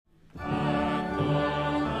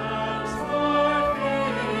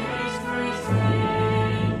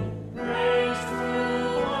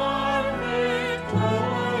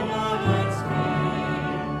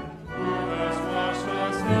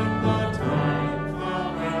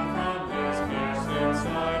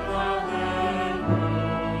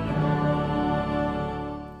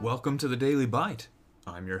Welcome to the Daily Bite.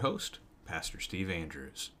 I'm your host, Pastor Steve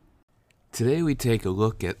Andrews. Today we take a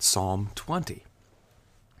look at Psalm 20.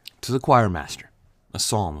 To the choir master, a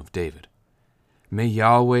psalm of David. May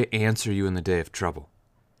Yahweh answer you in the day of trouble.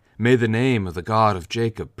 May the name of the God of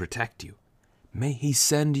Jacob protect you. May he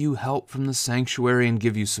send you help from the sanctuary and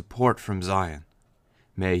give you support from Zion.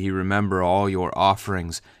 May he remember all your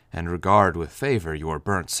offerings and regard with favor your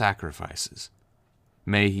burnt sacrifices.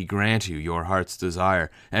 May he grant you your heart's desire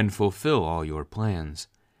and fulfill all your plans.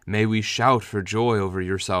 May we shout for joy over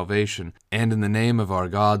your salvation, and in the name of our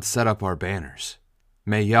God set up our banners.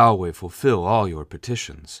 May Yahweh fulfill all your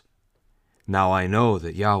petitions. Now I know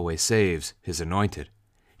that Yahweh saves his anointed.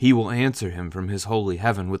 He will answer him from his holy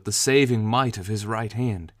heaven with the saving might of his right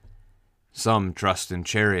hand. Some trust in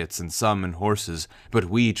chariots and some in horses, but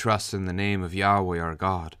we trust in the name of Yahweh our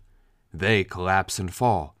God. They collapse and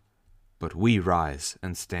fall, but we rise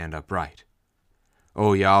and stand upright.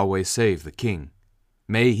 O Yahweh, save the king.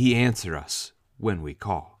 May he answer us when we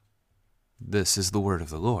call. This is the word of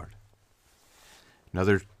the Lord.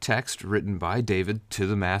 Another text written by David to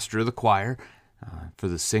the master of the choir for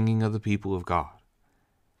the singing of the people of God.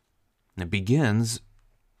 It begins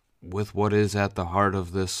with what is at the heart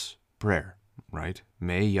of this prayer, right?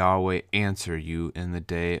 May Yahweh answer you in the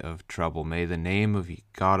day of trouble. May the name of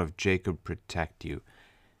God of Jacob protect you.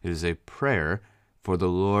 It is a prayer for the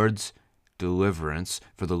Lord's deliverance,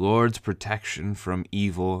 for the Lord's protection from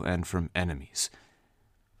evil and from enemies.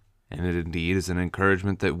 And it indeed is an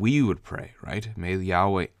encouragement that we would pray, right? May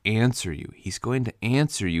Yahweh answer you. He's going to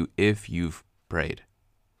answer you if you've prayed,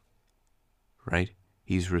 right?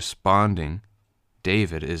 He's responding.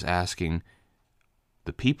 David is asking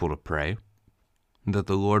the people to pray that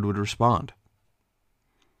the Lord would respond.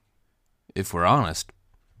 If we're honest,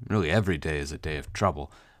 really every day is a day of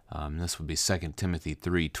trouble. This would be 2 Timothy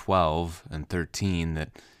 3:12 and 13,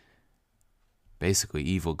 that basically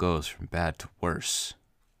evil goes from bad to worse.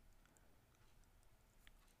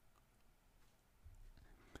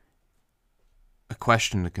 A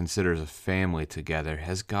question to consider as a family together: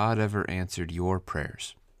 has God ever answered your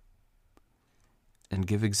prayers? And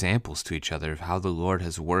give examples to each other of how the Lord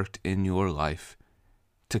has worked in your life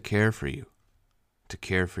to care for you, to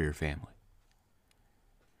care for your family.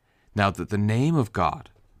 Now, that the name of God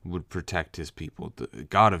would protect his people, the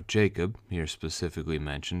God of Jacob, here specifically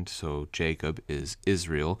mentioned, so Jacob is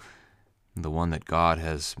Israel, the one that God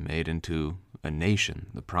has made into a nation,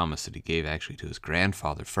 the promise that he gave actually to his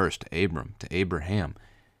grandfather first, to Abraham.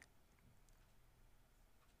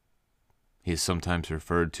 He is sometimes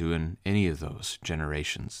referred to in any of those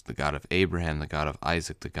generations, the God of Abraham, the God of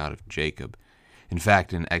Isaac, the God of Jacob. In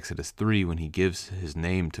fact, in Exodus 3, when he gives his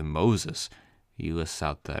name to Moses, he lists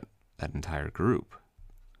out that entire group.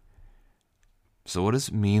 So what does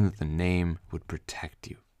it mean that the name would protect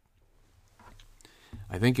you?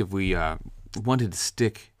 I think if we wanted to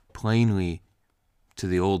stick plainly to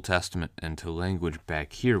the Old Testament and to language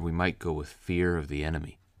back here, we might go with fear of the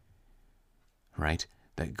enemy, right?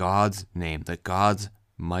 That God's name, that God's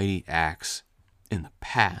mighty acts in the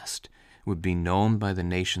past would be known by the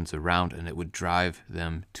nations around, and it would drive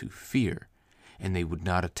them to fear, and they would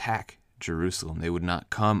not attack Jerusalem. They would not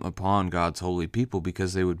come upon God's holy people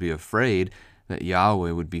because they would be afraid that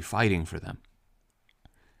Yahweh would be fighting for them.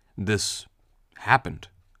 This happened.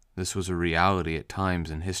 This was a reality at times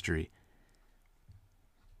in history.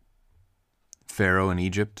 Pharaoh in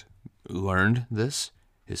Egypt learned this.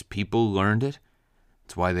 His people learned it.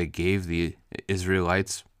 That's why they gave the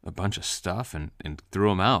Israelites a bunch of stuff and threw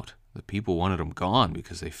them out. The people wanted them gone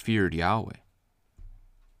because they feared Yahweh.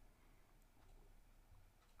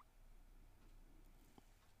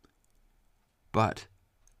 But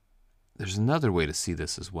there's another way to see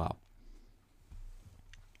this as well.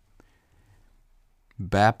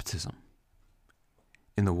 Baptism.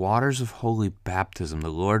 In the waters of holy baptism, the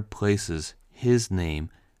Lord places his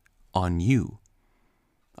name on you.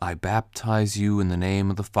 I baptize you in the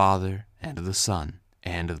name of the Father, and of the Son,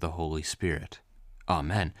 and of the Holy Spirit.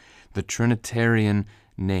 Amen. The Trinitarian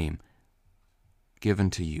name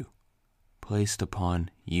given to you, placed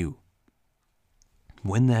upon you.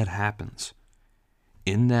 When that happens,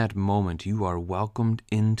 in that moment, you are welcomed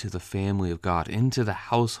into the family of God, into the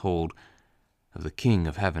household of the King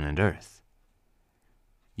of heaven and earth.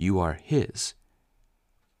 You are his.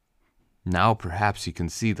 Now perhaps you can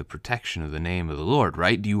see the protection of the name of the Lord,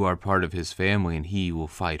 right? You are part of his family, and he will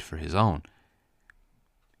fight for his own.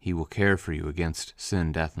 He will care for you against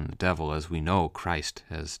sin, death, and the devil, as we know Christ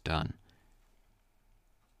has done.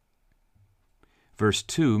 Verse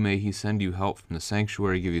 2, may he send you help from the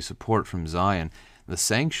sanctuary, give you support from Zion. The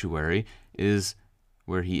sanctuary is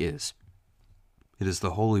where he is. It is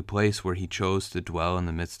the holy place where he chose to dwell in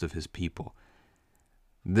the midst of his people.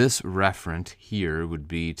 This referent here would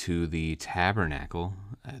be to the tabernacle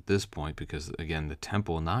at this point, because, again, the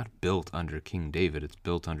temple not built under King David, it's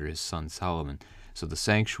built under his son Solomon. So the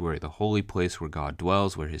sanctuary, the holy place where God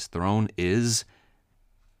dwells, where his throne is,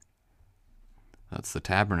 that's the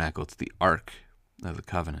tabernacle. It's the ark of the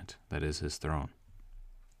covenant that is his throne.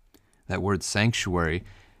 That word sanctuary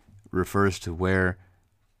refers to where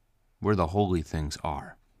the holy things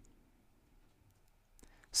are.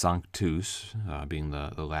 Sanctus, being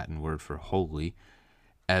the Latin word for holy,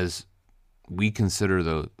 as we consider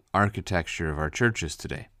the architecture of our churches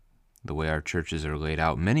today, the way our churches are laid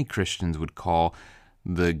out, many Christians would call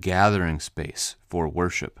the gathering space for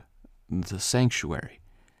worship the sanctuary,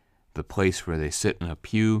 the place where they sit in a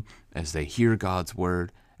pew as they hear God's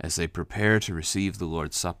word, as they prepare to receive the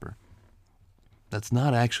Lord's Supper. That's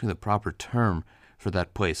not actually the proper term for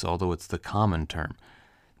that place, although it's the common term.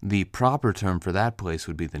 The proper term for that place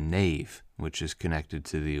would be the nave, which is connected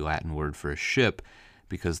to the Latin word for a ship,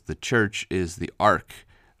 because the church is the ark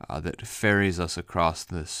that ferries us across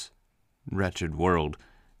this wretched world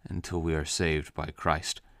until we are saved by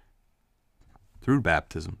Christ. Through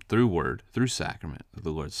baptism, through word, through sacrament, the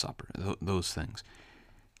Lord's Supper, those things.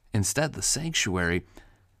 Instead, the sanctuary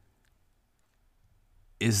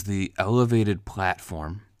is the elevated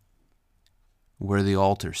platform where the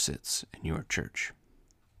altar sits in your church.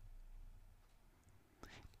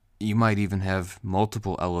 You might even have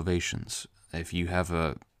multiple elevations. If you have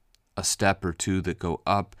a step or two that go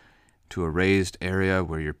up to a raised area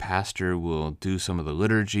where your pastor will do some of the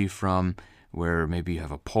liturgy from, where maybe you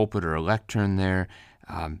have a pulpit or a lectern there,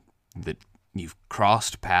 that you've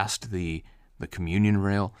crossed past the communion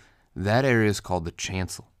rail, that area is called the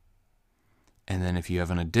chancel. And then if you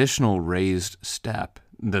have an additional raised step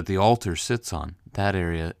that the altar sits on, that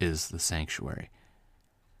area is the sanctuary.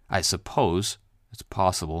 I suppose it's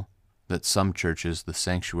possible that some churches, the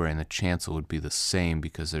sanctuary and the chancel would be the same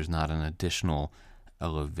because there's not an additional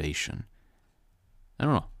elevation. I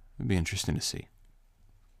don't know. It'd be interesting to see.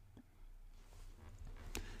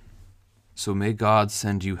 So may God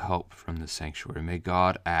send you help from the sanctuary. May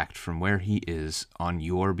God act from where he is on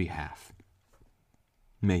your behalf.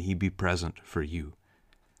 May he be present for you.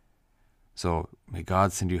 So may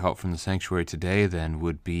God send you help from the sanctuary today, then,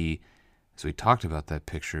 would be, as we talked about that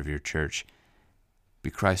picture of your church, be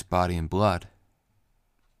Christ's body and blood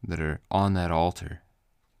that are on that altar,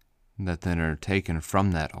 that then are taken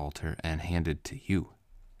from that altar and handed to you.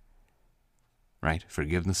 Right?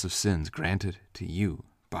 Forgiveness of sins granted to you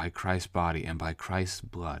by Christ's body and by Christ's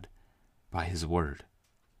blood, by his word.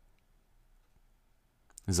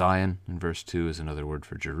 Zion, in verse 2, is another word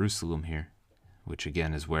for Jerusalem here, which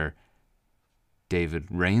again is where David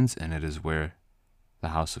reigns, and it is where the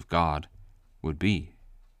house of God would be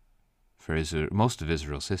for most of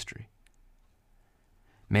Israel's history.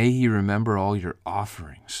 May he remember all your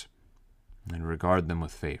offerings and regard them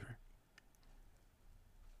with favor.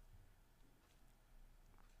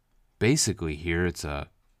 Basically here it's a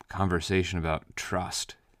conversation about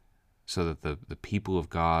trust, so that the people of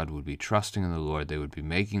God would be trusting in the Lord. They would be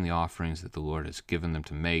making the offerings that the Lord has given them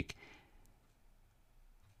to make.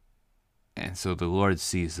 And so the Lord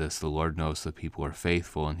sees this. The Lord knows the people are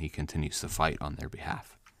faithful, and he continues to fight on their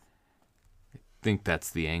behalf. I think that's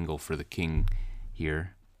the angle for the king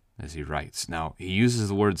here as he writes. Now, he uses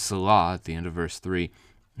the word Selah at the end of verse 3,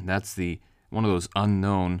 and that's one of those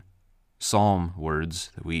unknown psalm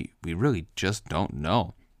words that we really just don't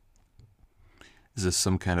know. Is this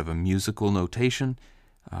some kind of a musical notation?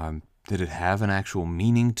 Did it have an actual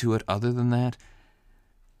meaning to it other than that?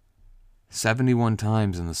 71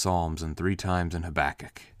 times in the Psalms and 3 times in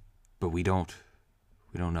Habakkuk, but we don't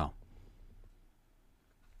know.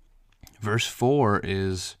 Verse 4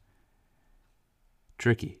 is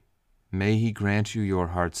tricky. May he grant you your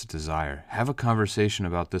heart's desire. Have a conversation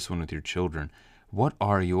about this one with your children. What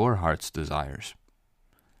are your heart's desires?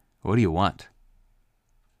 What do you want?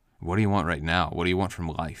 What do you want right now? What do you want from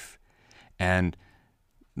life? And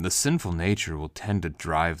the sinful nature will tend to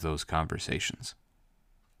drive those conversations.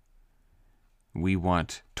 We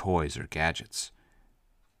want toys or gadgets.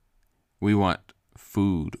 We want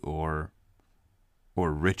food or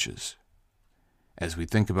riches. As we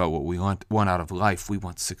think about what we want out of life, we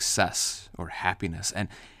want success or happiness. And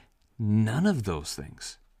none of those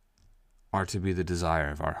things are to be the desire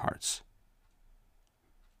of our hearts.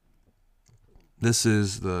 This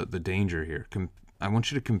is the danger here. I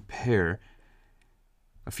want you to compare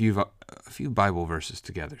a few Bible verses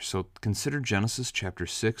together. So consider Genesis chapter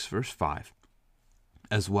 6, verse 5,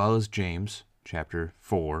 as well as James chapter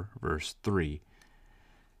 4, verse 3.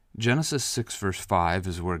 Genesis 6, verse 5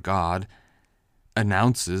 is where God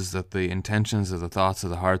announces that the intentions of the thoughts of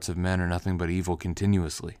the hearts of men are nothing but evil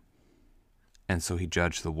continuously. And so he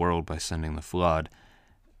judged the world by sending the flood,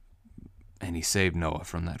 and he saved Noah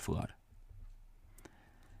from that flood.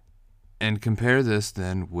 And compare this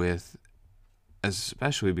then with,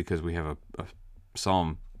 especially because we have a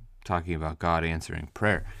psalm talking about God answering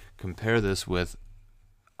prayer, compare this with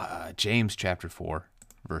James chapter 4,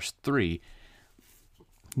 verse 3.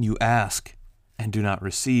 You ask and do not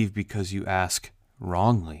receive because you ask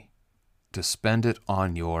wrongly, to spend it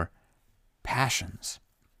on your passions.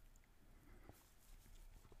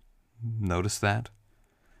 Notice that?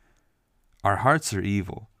 Our hearts are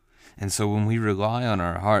evil, and so when we rely on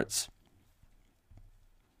our hearts,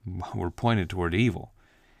 we're pointed toward evil.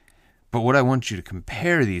 But what I want you to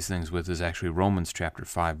compare these things with is actually Romans chapter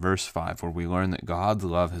 5, verse 5, where we learn that God's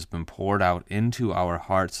love has been poured out into our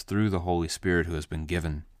hearts through the Holy Spirit who has been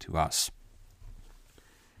given to us.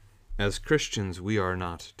 As Christians, we are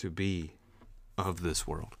not to be of this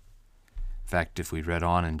world. In fact, if we read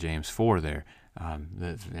on in James 4 there,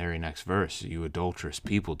 the very next verse, you adulterous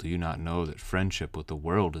people, do you not know that friendship with the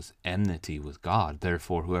world is enmity with God?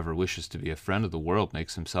 Therefore, whoever wishes to be a friend of the world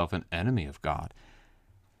makes himself an enemy of God.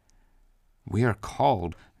 We are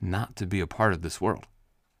called not to be a part of this world.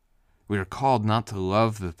 We are called not to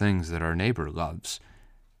love the things that our neighbor loves.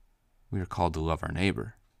 We are called to love our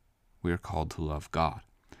neighbor. We are called to love God.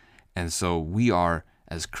 And so we are,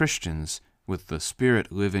 as Christians, with the Spirit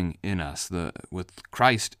living in us, with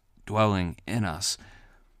Christ dwelling in us,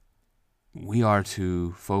 we are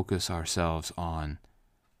to focus ourselves on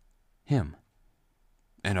Him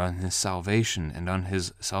and on His salvation, and on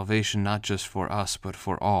His salvation not just for us, but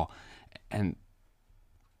for all. And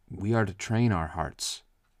we are to train our hearts,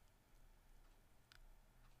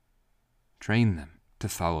 train them to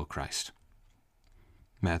follow Christ.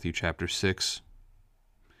 Matthew chapter 6,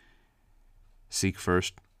 seek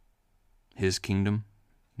first His kingdom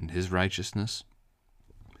and His righteousness,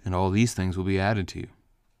 and all these things will be added to you.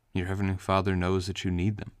 Your Heavenly Father knows that you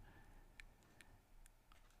need them.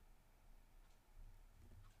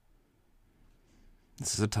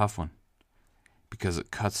 This is a tough one, because it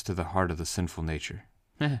cuts to the heart of the sinful nature.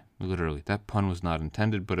 Literally, that pun was not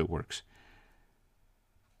intended, but it works.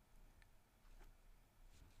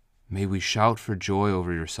 May we shout for joy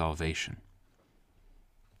over your salvation.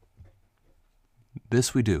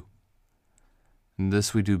 This we do. And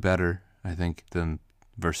this we do better, I think, than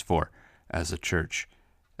verse 4. As a church,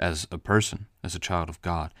 as a person, as a child of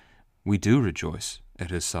God, we do rejoice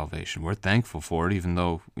at His salvation. We're thankful for it, even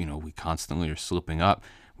though, we constantly are slipping up.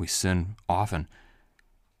 We sin often.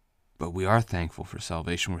 But we are thankful for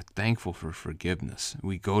salvation. We're thankful for forgiveness.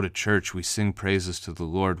 We go to church. We sing praises to the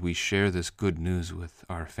Lord. We share this good news with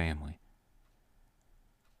our family.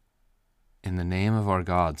 In the name of our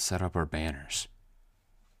God, set up our banners.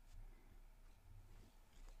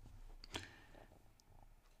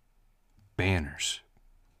 Banners.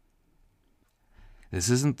 This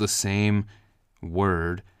isn't the same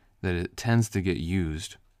word that it tends to get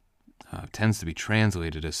used, tends to be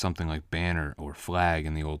translated as something like banner or flag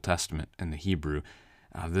in the Old Testament in the Hebrew.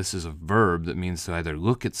 This is a verb that means to either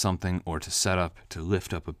look at something or to set up, to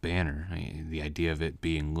lift up a banner, the idea of it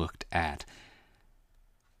being looked at.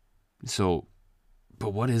 So,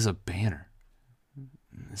 but what is a banner?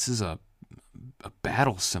 This is a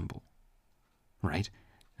battle symbol, right?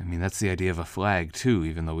 That's the idea of a flag too,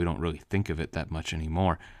 even though we don't really think of it that much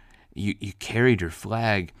anymore. You carried your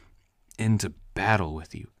flag into battle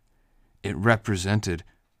with you. It represented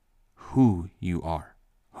who you are,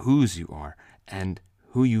 whose you are, and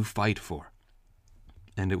who you fight for.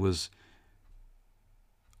 And it was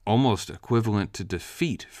almost equivalent to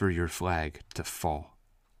defeat for your flag to fall.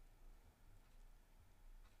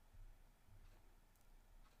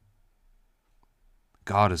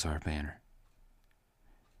 God is our banner.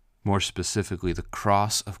 More specifically, the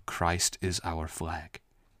cross of Christ is our flag.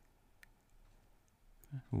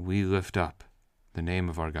 We lift up the name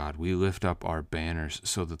of our God. We lift up our banners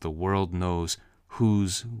so that the world knows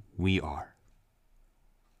whose we are.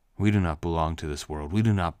 We do not belong to this world. We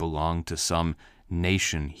do not belong to some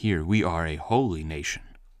nation here. We are a holy nation.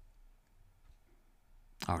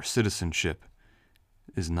 Our citizenship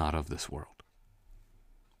is not of this world.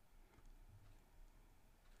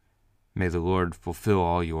 May the Lord fulfill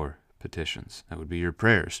all your petitions. That would be your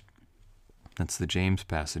prayers. That's the James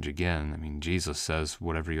passage again. I mean, Jesus says,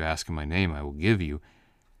 whatever you ask in my name, I will give you.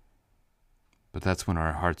 But that's when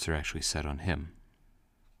our hearts are actually set on him.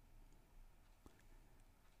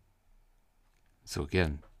 So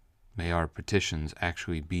again, may our petitions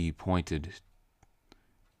actually be pointed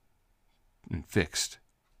and fixed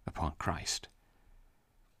upon Christ,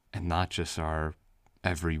 and not just our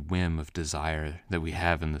every whim of desire that we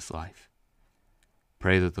have in this life.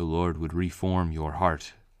 Pray that the Lord would reform your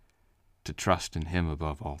heart to trust in him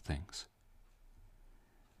above all things.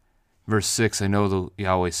 Verse 6, I know the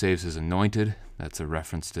Yahweh saves his anointed. That's a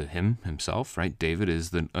reference to him himself, right? David is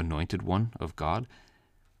the anointed one of God.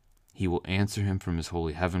 He will answer him from his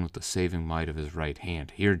holy heaven with the saving might of his right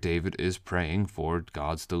hand. Here David is praying for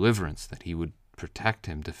God's deliverance, that he would protect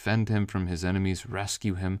him, defend him from his enemies,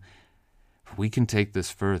 rescue him. We can take this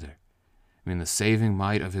further. I mean, the saving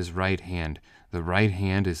might of his right hand. The right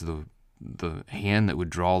hand is the hand that would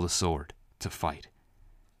draw the sword to fight.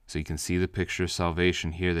 So you can see the picture of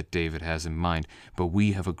salvation here that David has in mind. But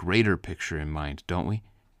we have a greater picture in mind, don't we?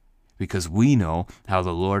 Because we know how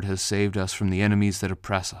the Lord has saved us from the enemies that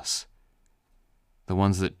oppress us, the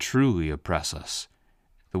ones that truly oppress us,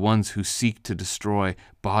 the ones who seek to destroy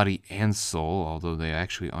body and soul, although they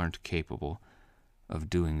actually aren't capable of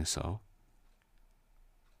doing so.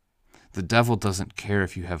 The devil doesn't care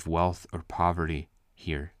if you have wealth or poverty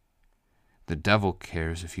here. The devil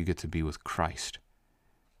cares if you get to be with Christ.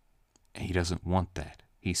 And he doesn't want that.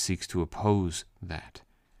 He seeks to oppose that.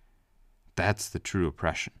 That's the true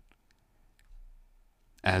oppression.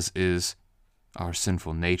 As is our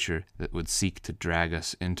sinful nature that would seek to drag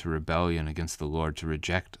us into rebellion against the Lord, to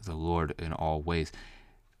reject the Lord in all ways.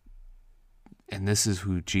 And this is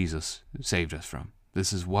who Jesus saved us from.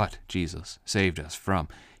 This is what Jesus saved us from.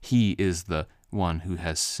 He is the one who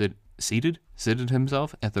has seated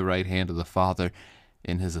himself at the right hand of the Father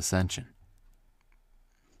in his ascension.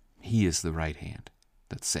 He is the right hand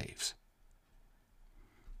that saves.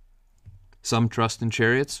 Some trust in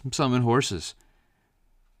chariots, some in horses.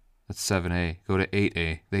 That's 7a. Go to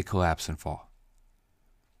 8a. They collapse and fall.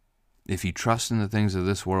 If you trust in the things of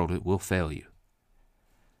this world, it will fail you.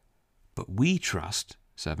 But we trust,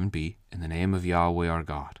 7b, in the name of Yahweh our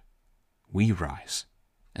God. We rise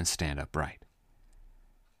and stand upright.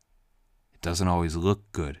 It doesn't always look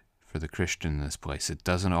good for the Christian in this place. It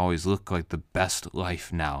doesn't always look like the best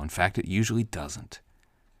life now. In fact, it usually doesn't.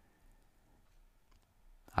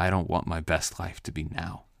 I don't want my best life to be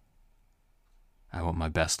now. I want my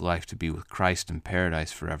best life to be with Christ in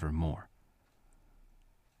paradise forevermore.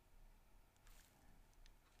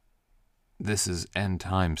 This is end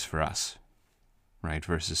times for us, right?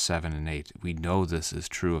 Verses 7 and 8. We know this is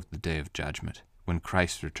true of the day of judgment. When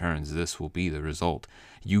Christ returns, this will be the result.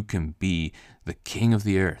 You can be the king of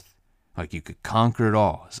the earth, like you could conquer it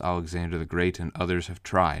all, as Alexander the Great and others have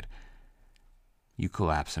tried. You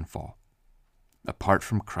collapse and fall. Apart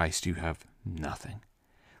from Christ, you have nothing.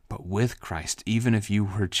 But with Christ, even if you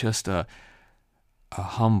were just a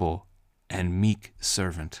humble and meek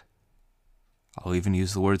servant, I'll even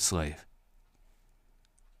use the word slave,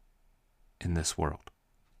 in this world,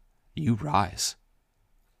 you rise.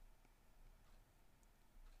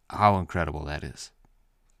 How incredible that is.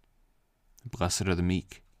 Blessed are the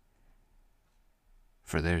meek,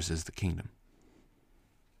 for theirs is the kingdom.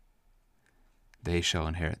 They shall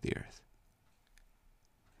inherit the earth.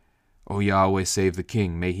 O Yahweh, save the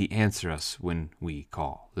king. May he answer us when we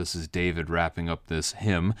call. This is David wrapping up this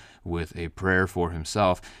hymn with a prayer for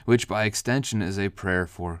himself, which by extension is a prayer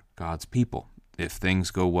for God's people. If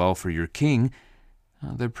things go well for your king,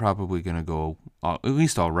 they're probably going to go at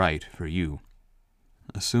least all right for you.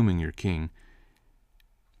 Assuming your king,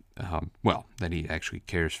 that he actually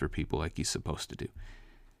cares for people like he's supposed to do.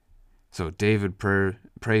 So David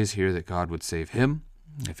prays here that God would save him.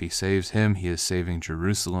 If he saves him, he is saving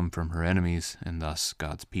Jerusalem from her enemies, and thus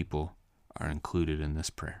God's people are included in this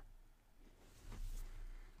prayer.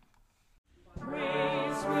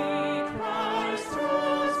 Praise we